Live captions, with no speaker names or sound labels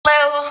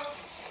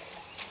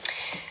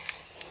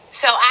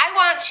So I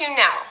want to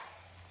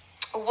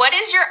know, what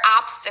is your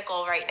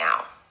obstacle right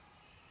now?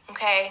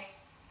 Okay?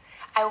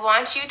 I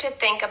want you to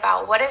think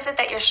about, what is it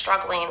that you're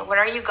struggling? What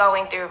are you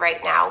going through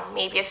right now?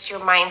 Maybe it's your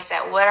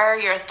mindset. What are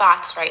your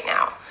thoughts right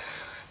now?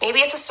 Maybe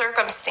it's a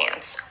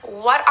circumstance.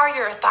 What are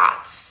your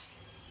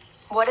thoughts?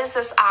 What is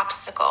this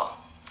obstacle?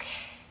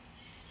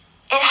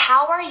 And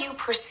how are you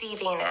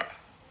perceiving it?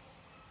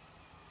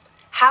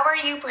 How are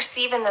you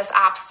perceiving this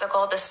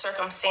obstacle, this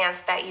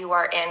circumstance that you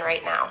are in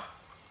right now?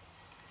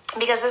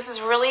 Because this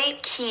is really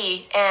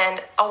key,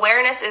 and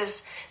awareness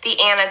is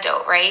the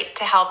antidote, right,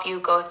 to help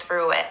you go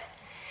through it.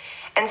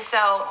 And so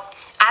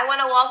I want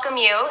to welcome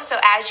you. So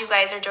as you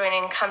guys are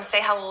joining, come say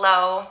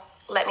hello.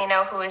 Let me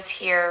know who is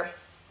here.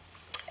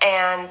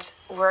 And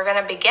we're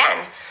going to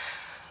begin.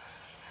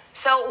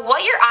 So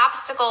what your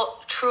obstacle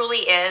truly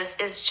is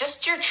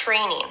just your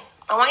training.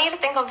 I want you to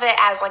think of it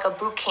as like a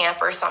boot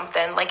camp or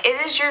something. Like it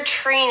is your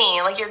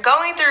training, like you're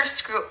going through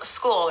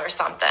school or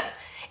something.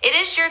 It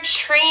is your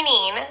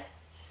training,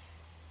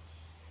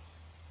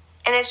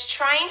 and it's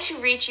trying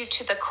to reach you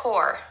to the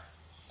core.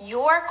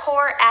 Your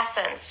core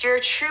essence, your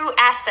true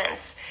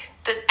essence,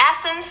 the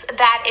essence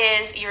that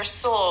is your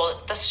soul,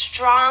 the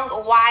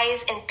strong,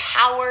 wise,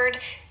 empowered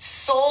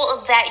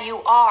soul that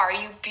you are,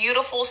 you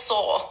beautiful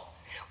soul.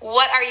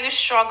 What are you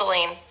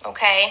struggling,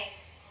 okay?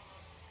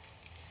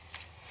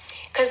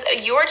 Because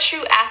your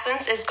true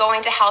essence is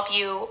going to help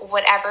you,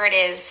 whatever it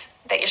is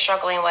that you're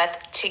struggling with,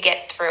 to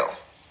get through.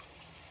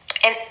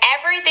 And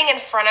everything in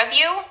front of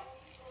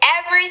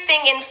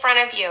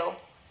you,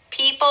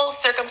 people,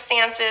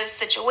 circumstances,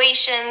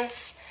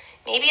 situations,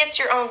 maybe it's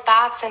your own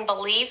thoughts and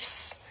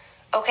beliefs,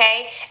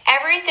 okay?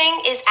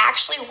 Everything is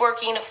actually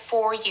working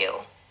for you,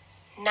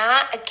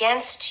 not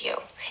against you.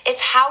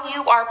 It's how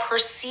you are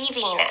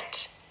perceiving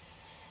it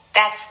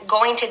that's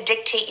going to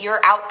dictate your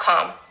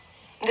outcome.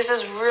 This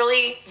is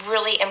really,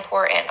 really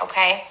important,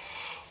 okay?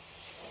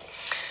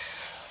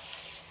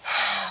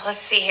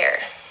 Let's see here.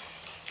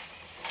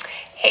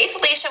 Hey,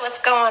 Felicia,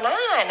 what's going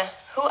on?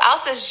 Who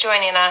else is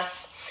joining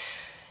us?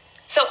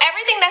 So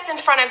everything that's in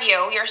front of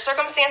you, your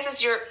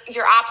circumstances,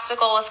 your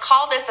obstacle, let's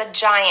call this a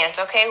giant,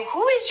 okay?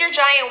 Who is your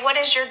giant? What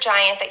is your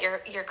giant that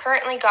you're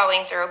currently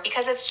going through?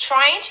 Because it's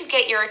trying to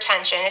get your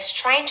attention. It's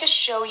trying to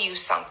show you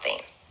something.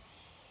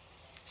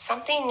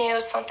 Something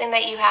new, something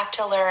that you have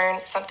to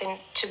learn, something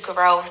to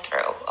grow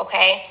through,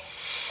 okay?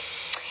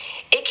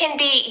 It can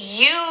be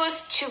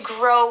used to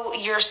grow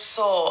your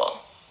soul.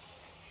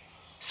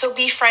 So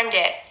befriend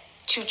it,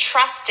 to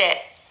trust it,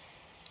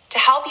 to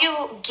help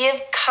you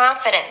give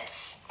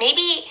confidence.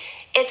 Maybe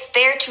it's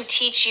there to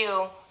teach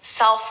you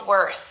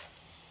self-worth.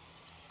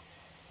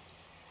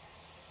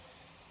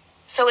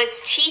 So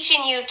it's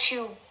teaching you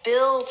to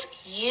build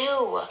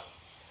you,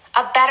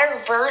 a better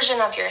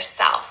version of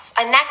yourself,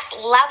 a next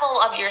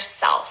level of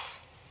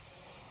yourself.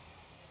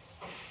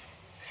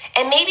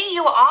 And maybe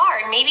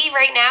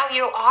right now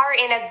you are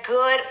in a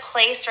good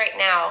place right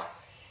now,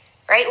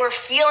 right? We're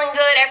feeling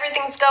good,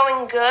 everything's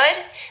going good.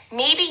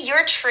 Maybe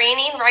your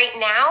training right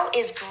now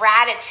is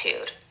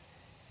gratitude.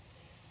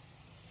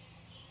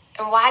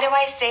 And why do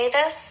I say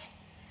this?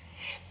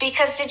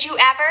 Because did you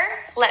ever,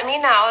 let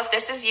me know if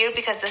this is you,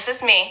 because this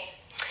is me.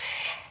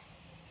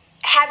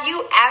 Have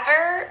you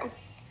ever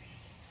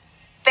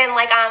been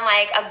like on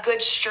like a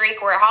good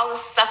streak where all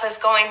this stuff is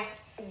going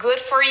good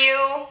for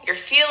you, you're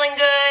feeling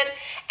good,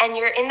 and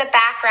you're in the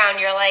background,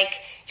 you're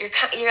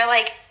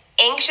like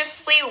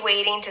anxiously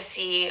waiting to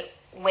see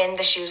when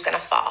the shoe's gonna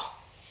fall,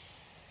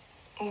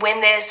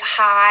 when this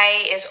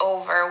high is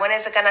over, when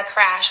is it gonna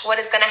crash, what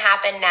is gonna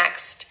happen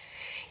next?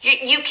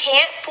 You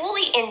can't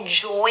fully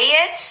enjoy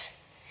it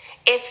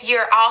if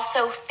you're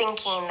also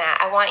thinking that.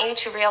 I want you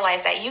to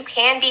realize that you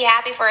can be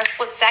happy for a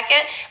split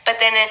second, but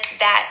then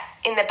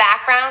in the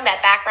background,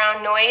 that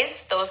background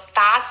noise, those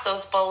thoughts,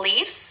 those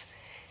beliefs,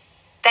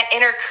 that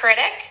inner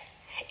critic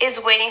is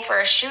waiting for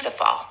a shoe to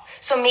fall.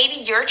 So maybe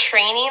your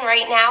training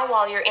right now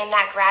while you're in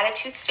that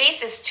gratitude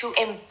space is to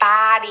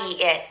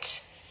embody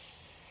it.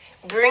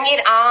 Bring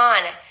it on.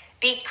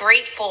 Be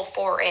grateful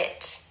for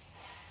it.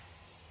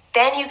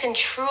 Then you can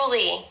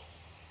truly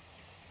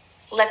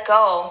let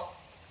go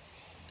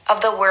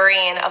of the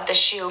worrying of the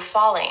shoe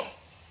falling.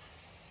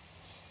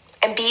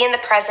 And be in the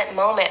present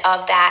moment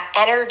of that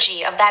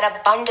energy, of that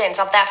abundance,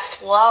 of that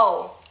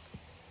flow.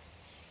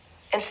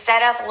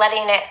 Instead of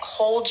letting it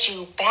hold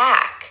you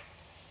back,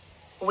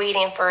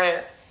 waiting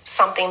for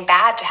something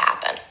bad to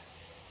happen.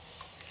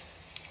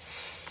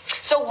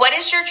 So what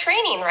is your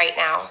training right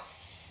now?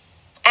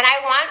 And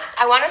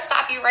I want to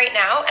stop you right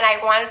now, and I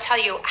want to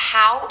tell you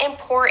how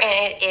important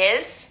it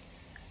is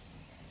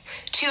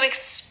to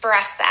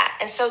express that.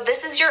 And so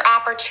this is your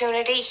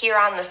opportunity here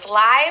on this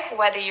live,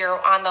 whether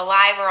you're on the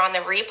live or on the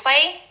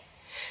replay,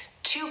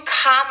 to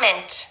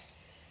comment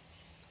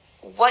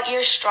what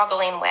you're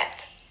struggling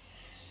with.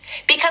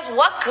 Because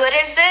what good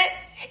is it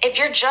if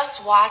you're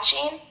just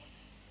watching,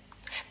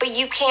 but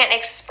you can't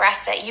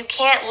express it? You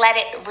can't let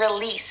it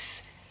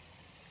release.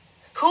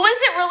 Who is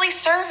it really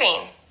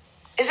serving?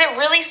 Is it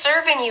really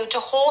serving you to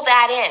hold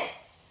that in?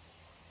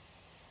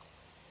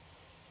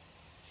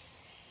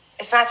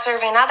 It's not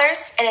serving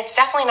others, and it's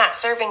definitely not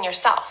serving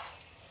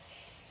yourself.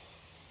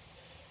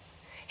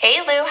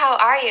 Hey, Lou, how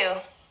are you?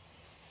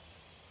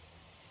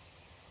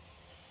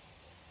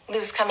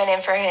 Lou's coming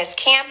in for his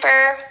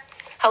camper.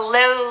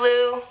 Hello,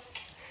 Lou.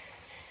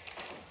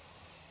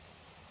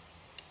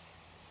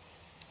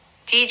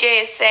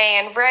 DJ is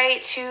saying,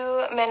 right,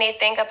 too many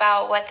think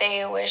about what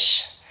they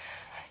wish.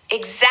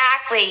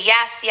 Exactly.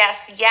 Yes,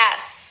 yes,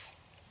 yes.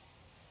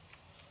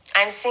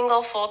 I'm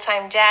single,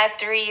 full-time dad,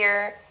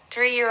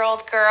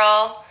 three-year-old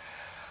girl.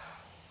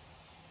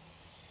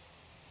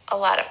 A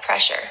lot of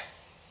pressure.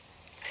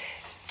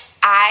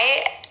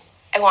 I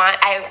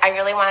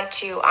really want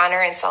to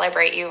honor and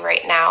celebrate you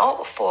right now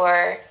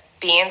for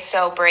being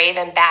so brave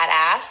and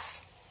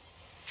badass,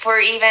 for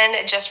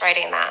even just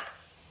writing that.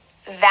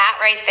 That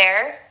right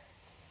there,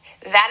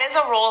 that is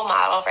a role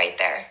model right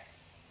there.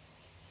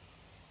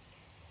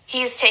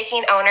 He's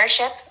taking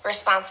ownership,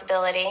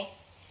 responsibility,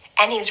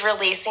 and he's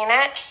releasing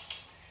it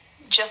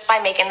just by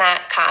making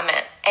that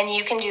comment. And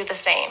you can do the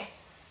same.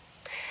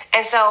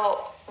 And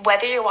so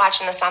whether you're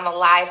watching this on the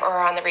live or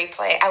on the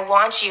replay, I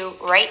want you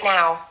right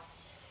now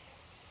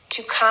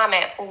to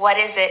comment, what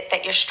is it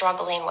that you're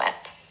struggling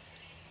with?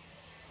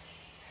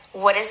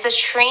 What is the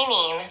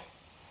training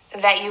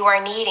that you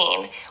are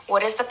needing?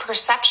 What is the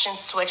perception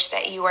switch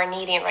that you are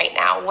needing right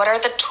now? What are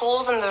the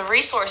tools and the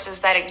resources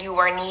that you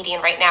are needing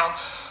right now?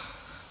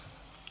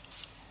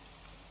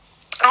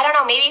 I don't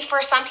know, maybe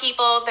for some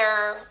people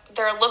they're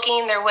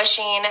looking, they're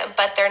wishing,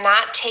 but they're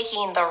not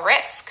taking the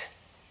risk.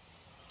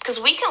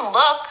 Because we can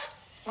look,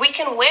 we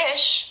can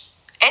wish,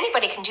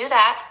 anybody can do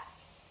that.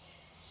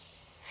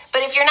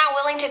 But if you're not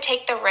willing to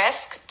take the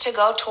risk to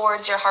go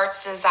towards your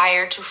heart's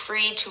desire, to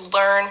free, to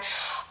learn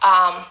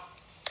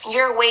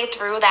your way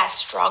through that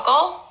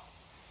struggle,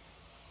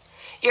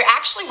 you're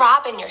actually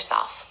robbing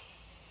yourself.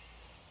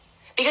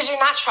 Because you're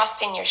not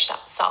trusting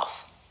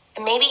yourself.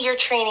 And maybe your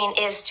training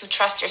is to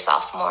trust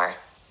yourself more.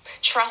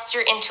 Trust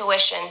your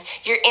intuition,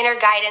 your inner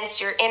guidance,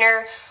 your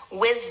inner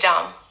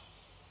wisdom.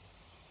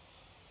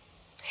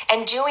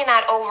 And doing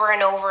that over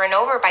and over and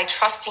over by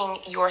trusting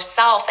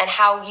yourself and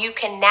how you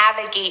can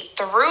navigate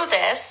through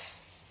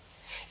this,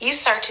 you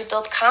start to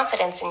build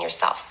confidence in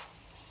yourself.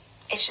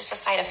 It's just a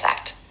side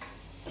effect.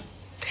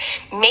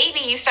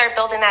 Maybe you start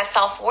building that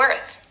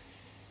self-worth,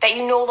 that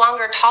you no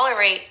longer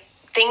tolerate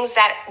things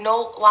that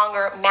no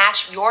longer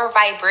match your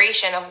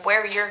vibration of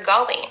where you're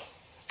going.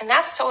 And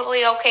that's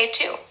totally okay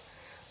too.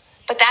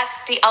 But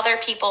that's the other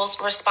people's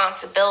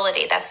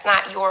responsibility. That's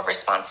not your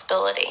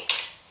responsibility.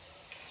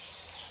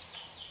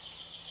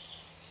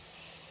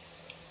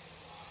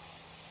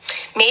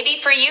 Maybe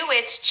for you,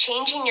 it's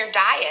changing your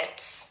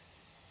diets.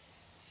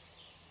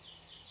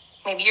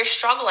 Maybe you're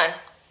struggling.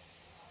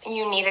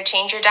 You need to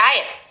change your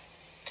diet.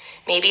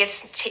 Maybe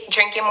it's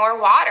drinking more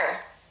water.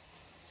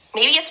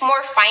 Maybe it's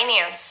more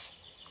finance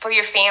for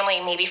your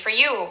family, maybe for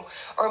you,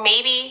 or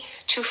maybe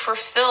to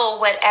fulfill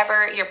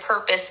whatever your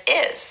purpose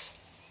is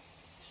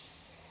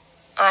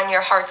on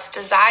your heart's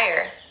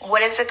desire.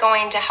 What is it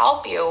going to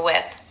help you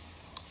with?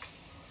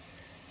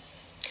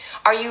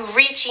 Are you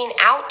reaching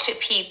out to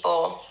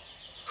people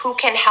who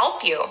can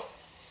help you,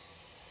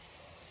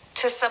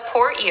 to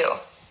support you,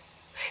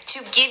 to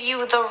give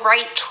you the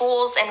right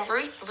tools and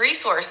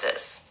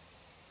resources?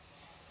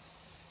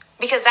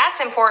 Because that's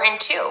important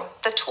too.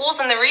 The tools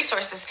and the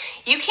resources.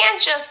 You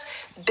can't just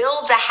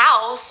build a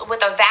house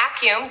with a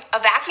vacuum. A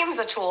vacuum's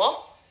a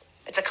tool.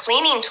 It's a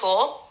cleaning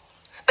tool.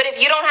 But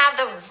if you don't have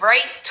the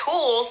right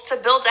tools to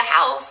build a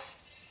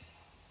house,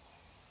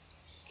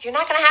 you're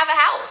not going to have a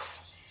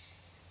house,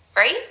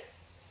 right?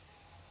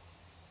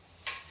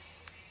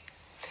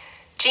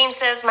 James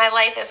says, my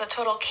life is a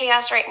total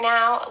chaos right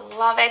now.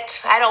 Love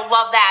it. I don't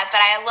love that, but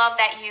I love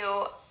that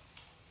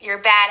you're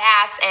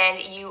badass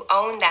and you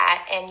own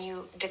that and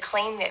you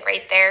declaimed it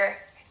right there,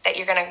 that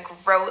you're going to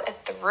grow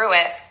through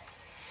it.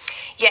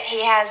 Yet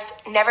he has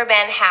never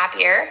been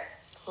happier.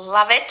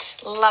 Love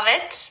it. Love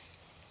it.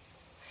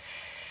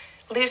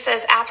 Lou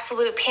says,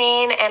 absolute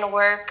pain and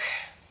work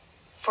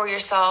for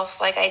yourself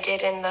like I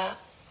did in the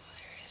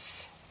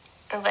others.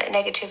 And let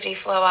negativity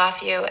flow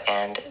off you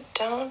and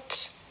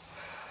don't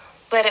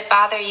let it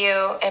bother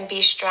you, and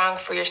be strong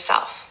for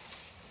yourself.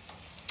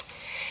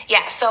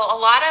 Yeah, so a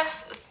lot of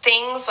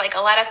things, like a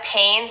lot of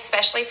pain,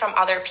 especially from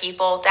other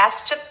people,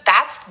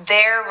 that's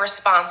their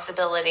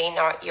responsibility,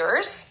 not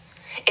yours.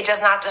 It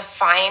does not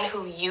define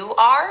who you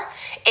are.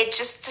 It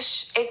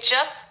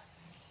just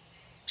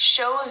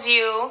shows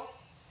you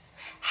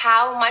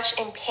how much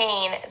in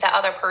pain the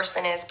other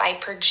person is by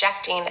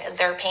projecting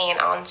their pain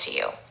onto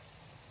you.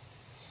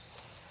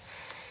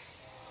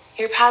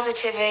 Your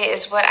positivity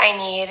is what I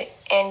need,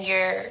 and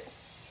you're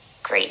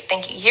great.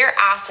 Thank you. You're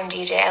awesome,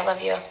 DJ. I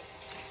love you.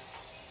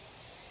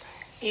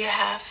 You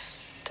have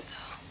to go.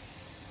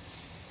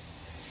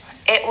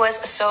 It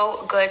was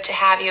so good to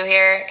have you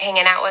here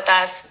hanging out with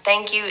us.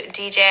 Thank you,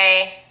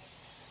 DJ.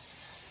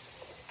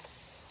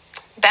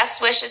 Best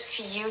wishes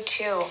to you,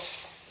 too.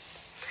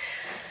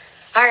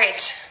 All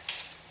right.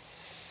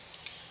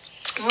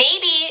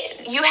 Maybe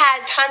you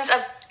had tons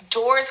of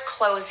doors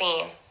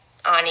closing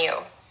on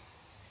you.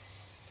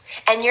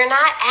 And you're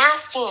not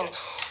asking,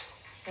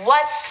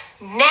 what's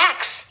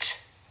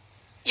next?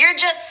 You're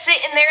just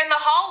sitting there in the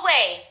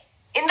hallway,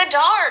 in the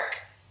dark.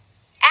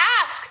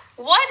 Ask,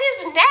 what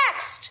is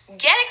next?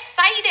 Get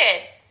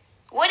excited.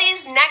 What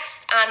is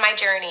next on my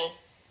journey?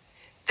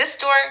 This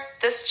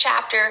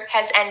chapter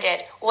has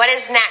ended. What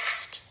is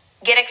next?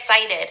 Get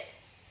excited.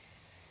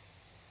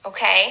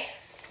 Okay?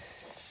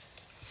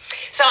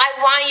 So I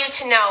want you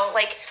to know,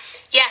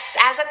 yes,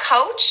 as a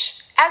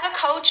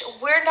coach,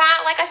 we're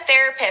not like a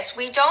therapist.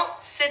 We don't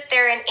sit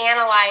there and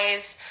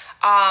analyze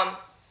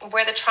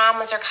where the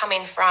traumas are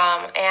coming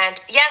from. And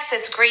yes,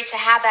 it's great to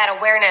have that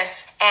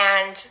awareness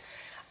and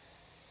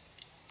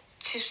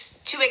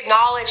to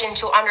acknowledge and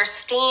to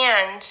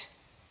understand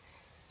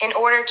in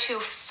order to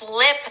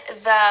flip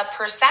the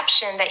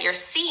perception that you're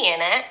seeing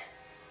it.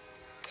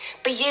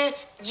 But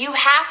you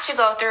have to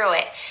go through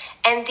it.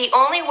 And the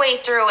only way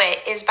through it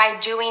is by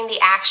doing the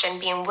action,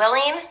 being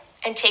willing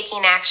and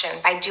taking action,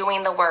 by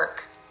doing the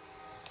work.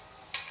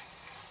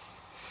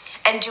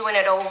 And doing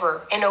it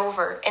over and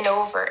over and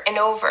over and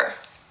over.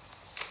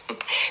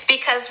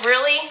 Because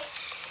really,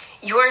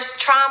 your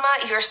trauma,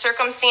 your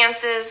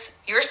circumstances,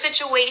 your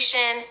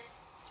situation,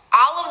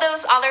 all of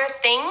those other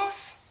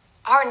things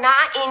are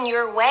not in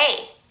your way.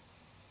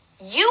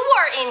 You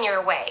are in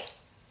your way.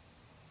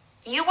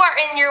 You are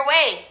in your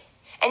way.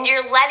 And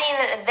you're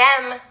letting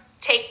them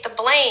take the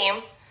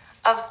blame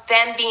of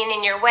them being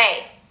in your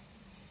way.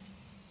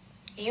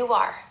 You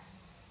are.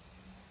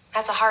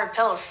 That's a hard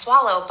pill to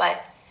swallow,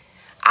 but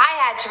I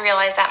had to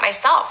realize that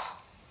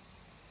myself.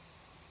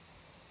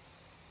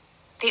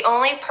 The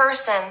only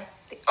person,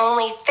 the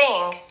only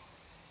thing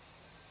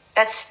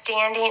that's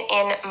standing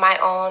in my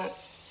own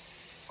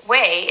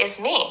way is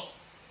me,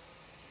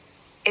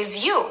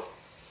 is you.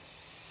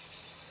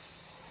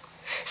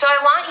 So I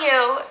want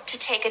you to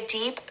take a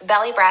deep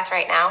belly breath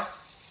right now.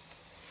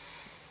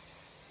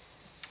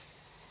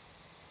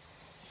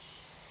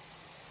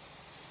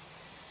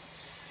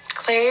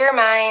 Clear your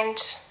mind.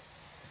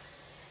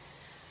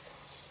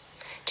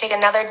 Take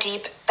another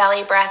deep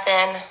belly breath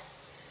in.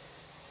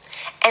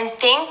 And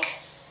think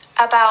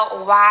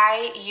about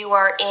why you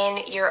are in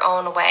your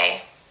own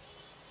way.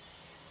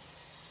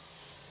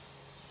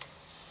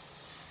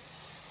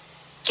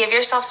 Give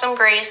yourself some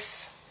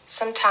grace,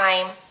 some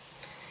time.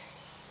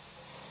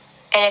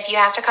 And if you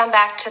have to come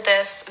back to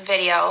this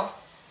video,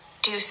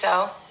 do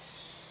so.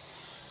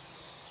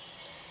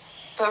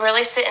 But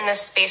really sit in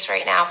this space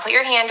right now. Put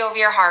your hand over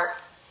your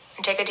heart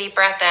and take a deep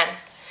breath in.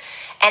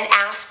 And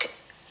ask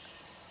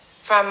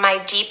from my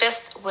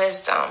deepest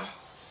wisdom,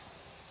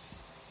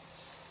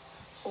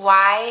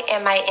 why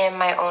am I in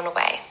my own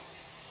way?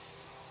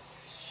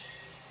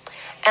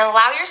 And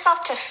allow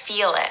yourself to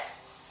feel it.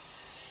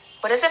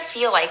 What does it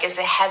feel like? Is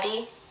it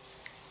heavy?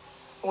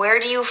 Where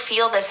do you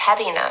feel this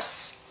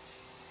heaviness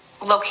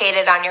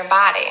located on your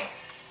body?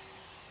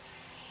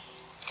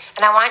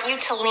 And I want you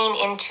to lean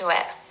into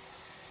it.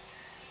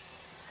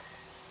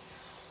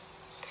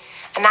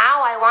 And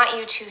now I want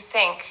you to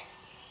think,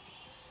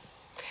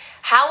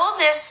 how will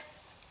this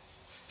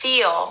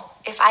feel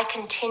if I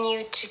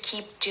continue to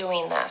keep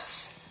doing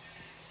this?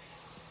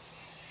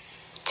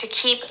 To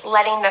keep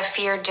letting the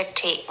fear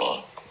dictate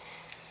me,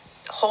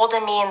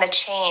 holding me in the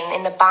chain,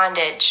 in the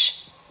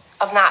bondage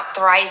of not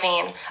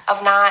thriving,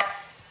 of not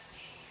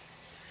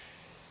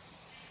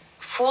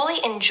fully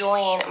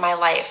enjoying my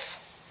life.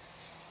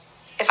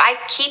 If I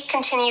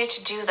continue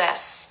to do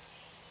this,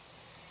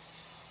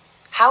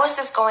 how is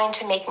this going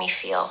to make me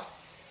feel?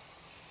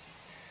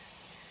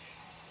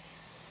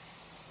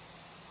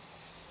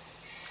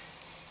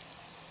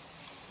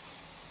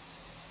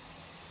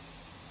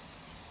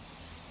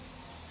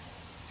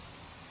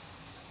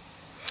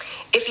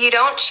 If you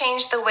don't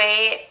change the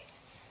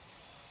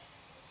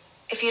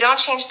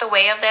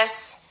way of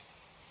this,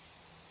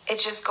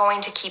 it's just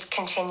going to keep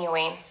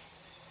continuing.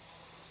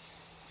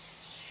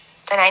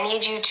 And I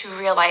need you to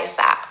realize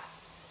that.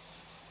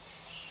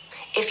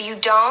 If you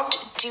don't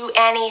do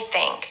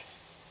anything,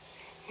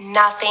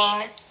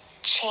 nothing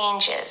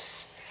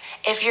changes.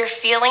 If you're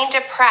feeling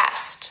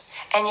depressed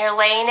and you're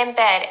laying in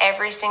bed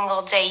every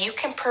single day, you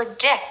can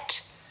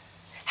predict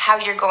how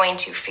you're going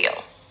to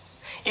feel.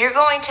 You're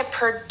going to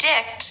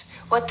predict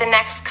what the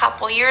next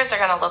couple years are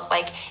going to look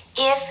like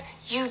if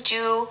you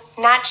do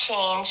not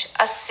change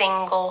a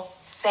single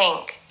thing.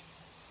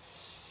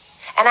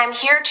 And I'm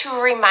here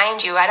to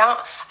remind you,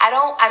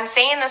 I'm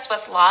saying this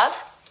with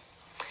love,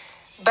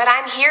 but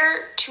I'm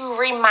here to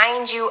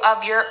remind you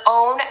of your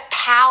own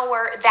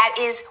power that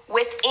is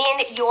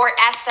within your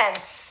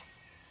essence.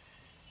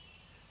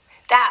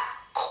 That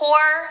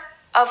core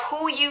of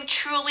who you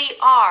truly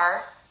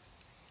are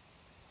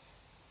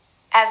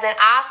as an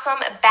awesome,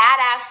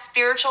 badass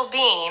spiritual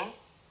being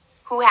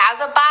who has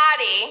a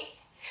body,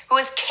 who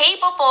is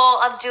capable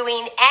of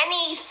doing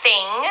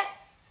anything,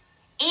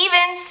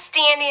 even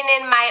standing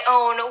in my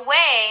own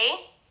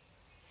way.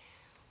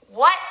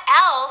 What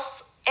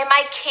else am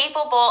I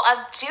capable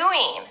of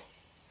doing?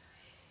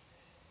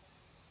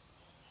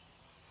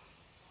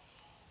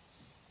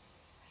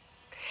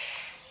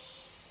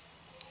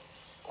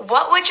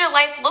 What would your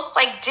life look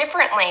like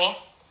differently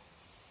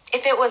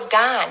if it was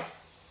gone?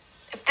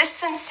 If this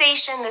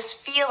sensation, this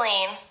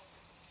feeling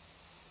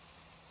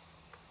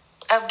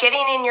of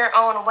getting in your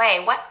own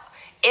way, what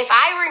if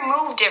I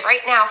removed it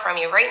right now from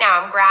you? Right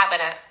now, I'm grabbing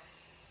it.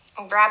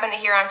 I'm grabbing it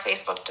here on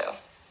Facebook too.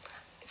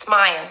 It's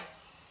mine.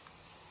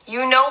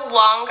 You no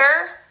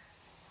longer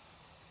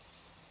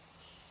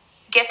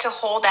get to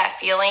hold that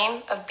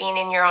feeling of being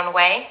in your own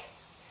way.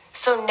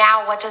 So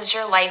now what does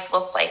your life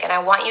look like? And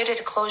I want you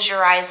to close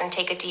your eyes and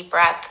take a deep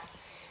breath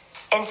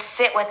and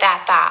sit with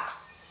that thought.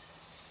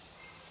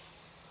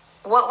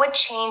 What would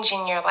change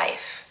in your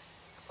life?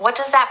 What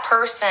does that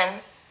person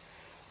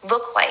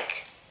look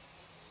like?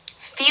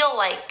 Feel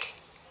like?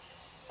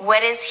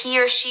 What is he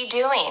or she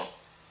doing?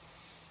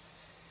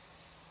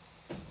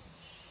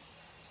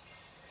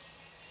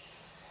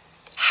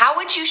 How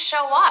would you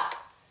show up?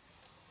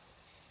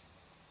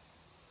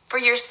 For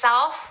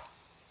yourself?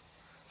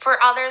 For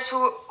others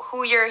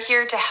who you're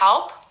here to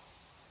help?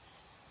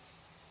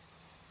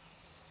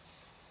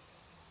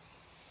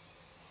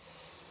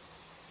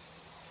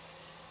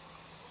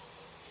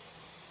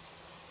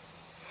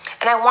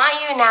 And I want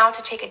you now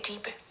to take a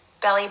deep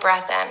belly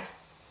breath in.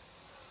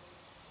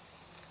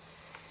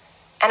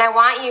 And I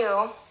want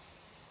you,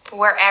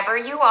 wherever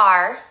you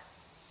are,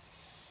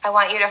 I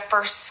want you to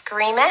first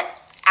scream it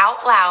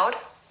out loud.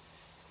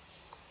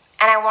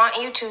 And I want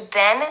you to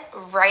then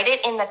write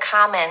it in the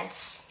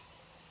comments,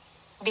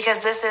 because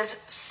this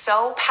is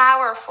so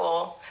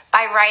powerful.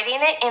 By writing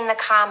it in the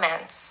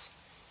comments,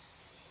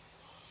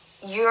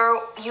 you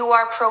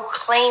are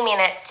proclaiming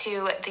it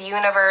to the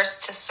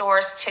universe, to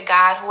source, to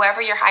God,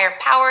 whoever your higher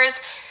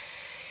powers.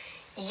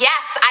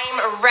 Yes, I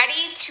am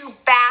ready to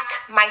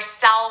back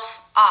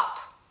myself up.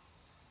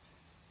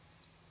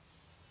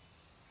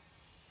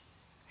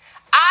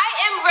 I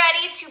am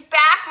ready to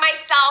back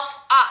myself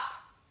up.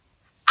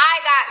 I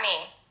got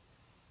me.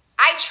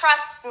 I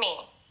trust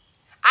me.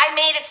 I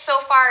made it so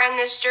far in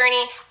this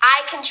journey.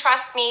 I can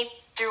trust me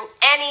through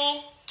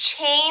any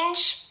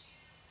change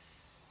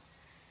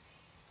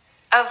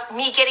of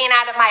me getting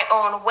out of my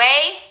own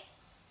way,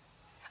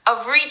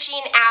 of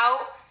reaching out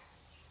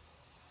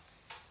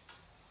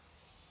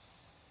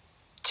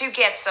to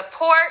get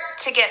support,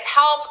 to get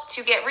help,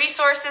 to get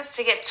resources,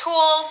 to get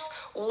tools,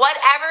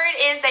 whatever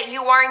it is that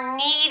you are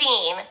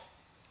needing.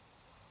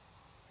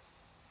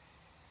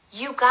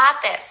 You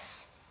got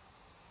this.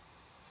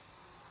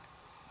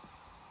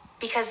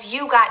 Because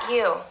you got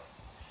you.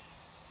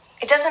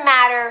 It doesn't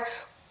matter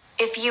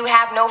if you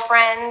have no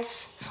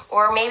friends,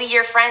 or maybe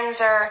your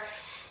friends are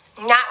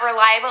not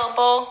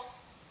reliable.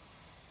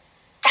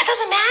 That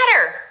doesn't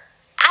matter.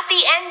 At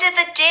the end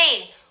of the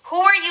day, who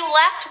are you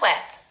left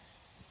with?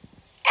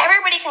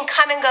 Everybody can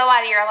come and go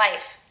out of your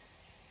life,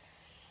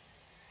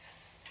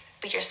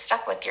 but you're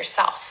stuck with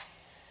yourself.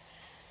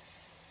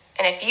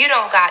 And if you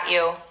don't got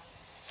you,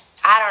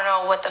 I don't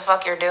know what the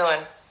fuck you're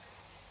doing,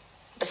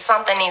 but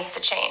something needs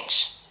to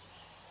change.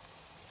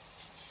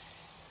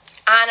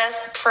 Anna's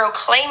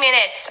proclaiming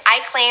it. I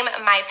claim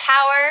my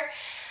power.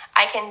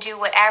 I can do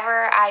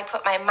whatever I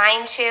put my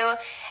mind to,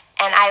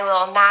 and I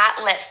will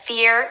not let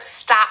fear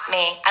stop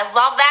me. I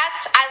love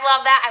that. I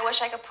love that. I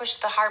wish I could push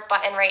the heart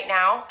button right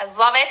now. I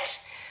love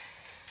it.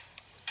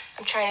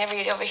 I'm trying to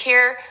read over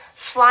here.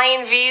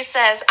 Flying V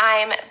says,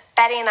 I'm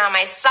betting on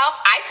myself.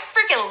 I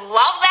freaking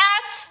love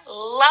that.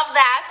 Love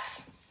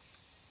that.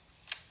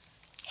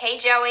 Hey,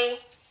 Joey.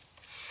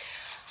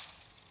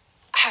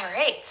 All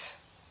right.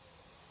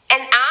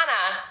 And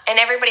Anna and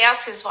everybody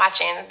else who's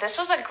watching, this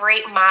was a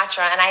great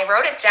mantra, and I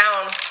wrote it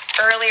down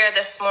earlier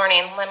this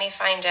morning. Let me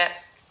find it.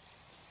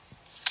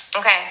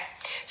 Okay,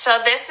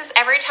 so this is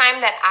every time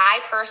that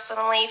I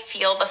personally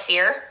feel the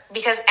fear,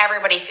 because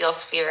everybody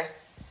feels fear.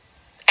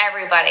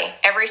 Everybody,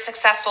 every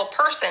successful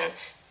person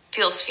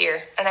feels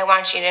fear, and I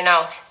want you to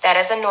know that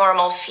is a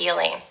normal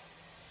feeling.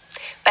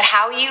 But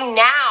how you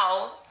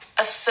now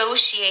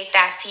associate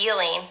that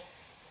feeling,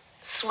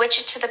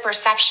 switch it to the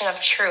perception of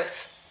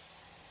truth.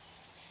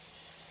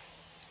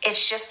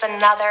 It's just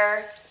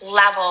another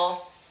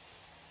level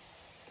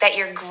that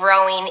you're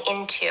growing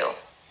into.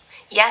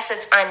 Yes,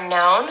 it's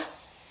unknown.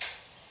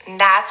 And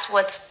that's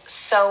what's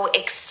so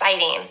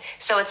exciting.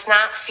 So it's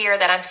not fear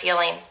that I'm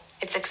feeling.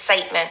 It's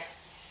excitement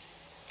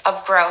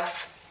of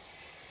growth.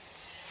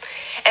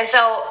 And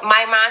so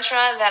my mantra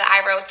that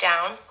I wrote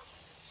down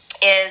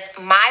is,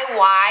 my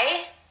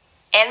why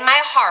and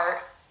my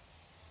heart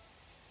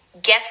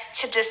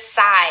gets to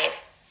decide,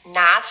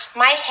 not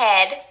my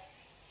head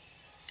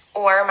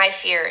or my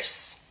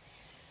fears.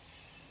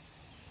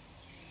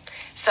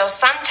 So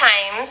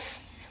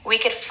sometimes we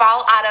could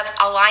fall out of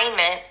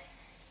alignment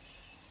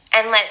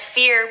and let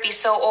fear be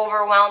so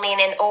overwhelming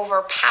and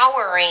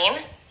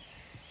overpowering,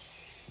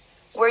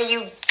 where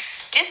you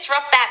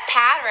disrupt that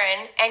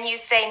pattern and you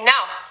say, no,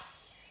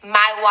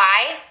 my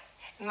why,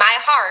 my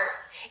heart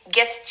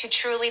gets to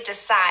truly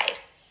decide,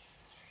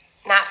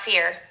 not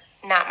fear,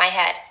 not my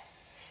head.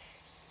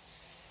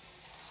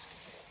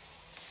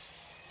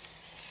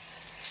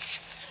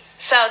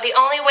 So the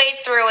only way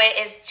through it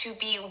is to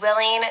be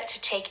willing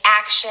to take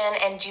action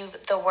and do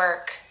the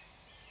work.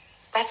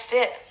 That's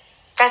it.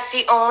 That's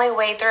the only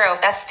way through.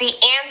 That's the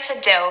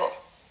antidote.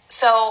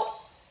 So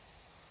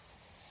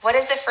what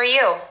is it for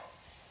you?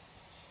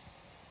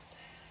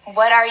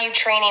 What are you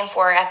training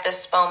for at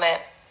this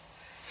moment?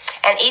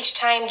 And each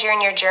time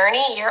during your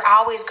journey, you're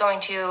always going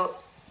to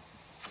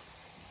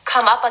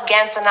come up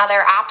against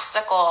another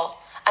obstacle,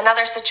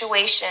 another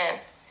situation.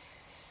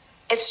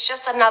 It's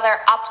just another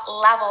up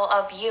level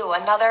of you,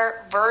 another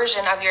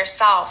version of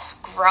yourself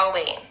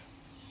growing.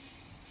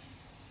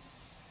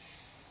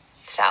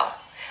 So,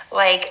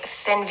 like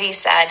Finvi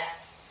said,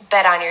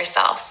 bet on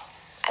yourself.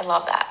 I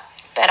love that.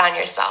 Bet on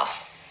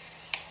yourself.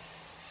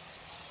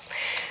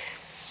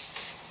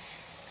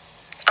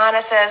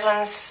 Anna says,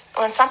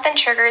 when something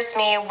triggers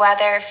me,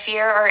 whether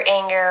fear or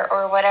anger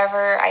or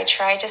whatever, I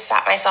try to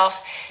stop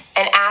myself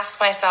and ask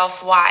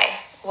myself why.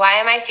 Why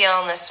am I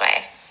feeling this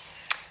way?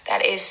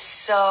 That is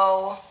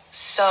so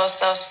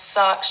such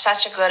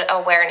a good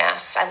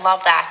awareness. I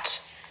love that.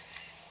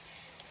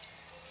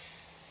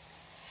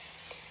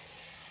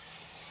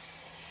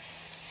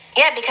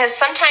 Yeah, because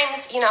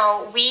sometimes,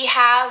 we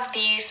have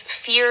these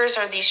fears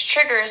or these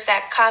triggers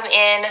that come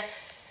in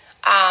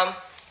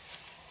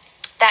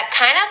that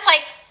kind of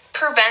like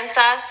prevents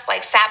us,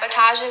 like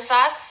sabotages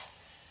us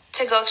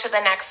to go to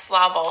the next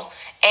level.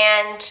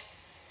 And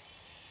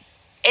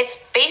it's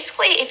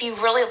basically, if you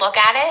really look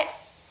at it,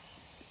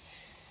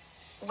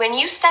 when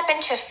you step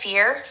into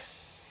fear,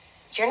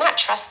 you're not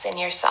trusting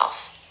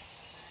yourself.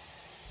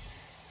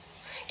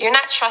 You're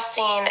not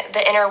trusting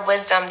the inner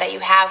wisdom that you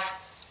have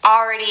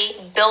already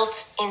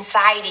built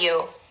inside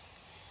you.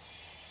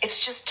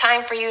 It's just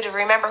time for you to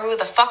remember who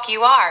the fuck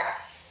you are.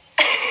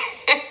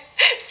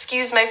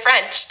 Excuse my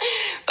French.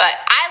 But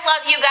I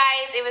love you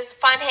guys. It was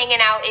fun hanging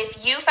out.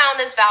 If you found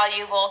this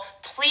valuable,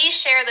 please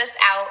share this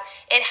out.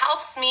 It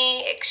helps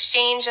me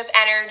exchange of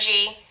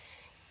energy.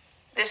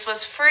 This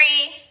was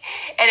free.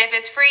 And if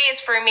it's free,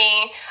 it's for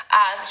me.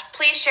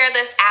 Please share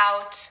this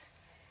out.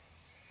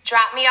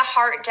 Drop me a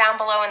heart down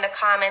below in the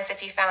comments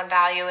if you found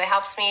value. It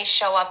helps me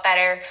show up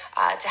better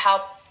to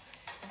help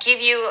give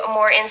you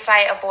more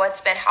insight of what's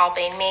been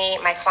helping me,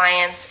 my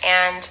clients,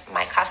 and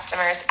my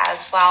customers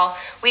as well.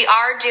 We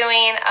are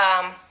doing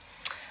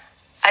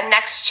a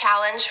next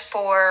challenge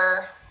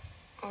for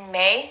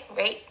May,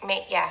 right?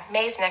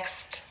 May's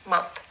next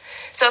month.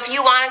 So if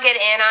you want to get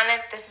in on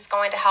it, this is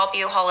going to help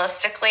you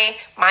holistically,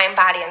 mind,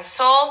 body, and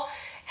soul.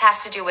 It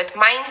has to do with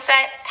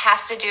mindset,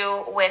 has to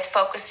do with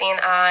focusing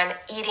on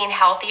eating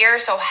healthier,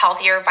 so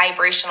healthier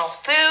vibrational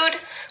food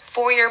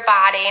for your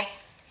body.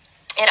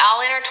 It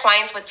all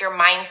intertwines with your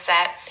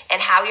mindset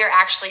and how you're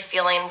actually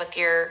feeling with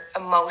your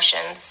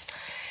emotions.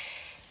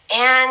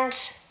 And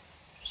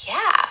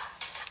yeah,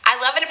 I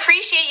love and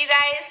appreciate you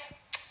guys.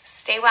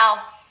 Stay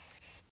well.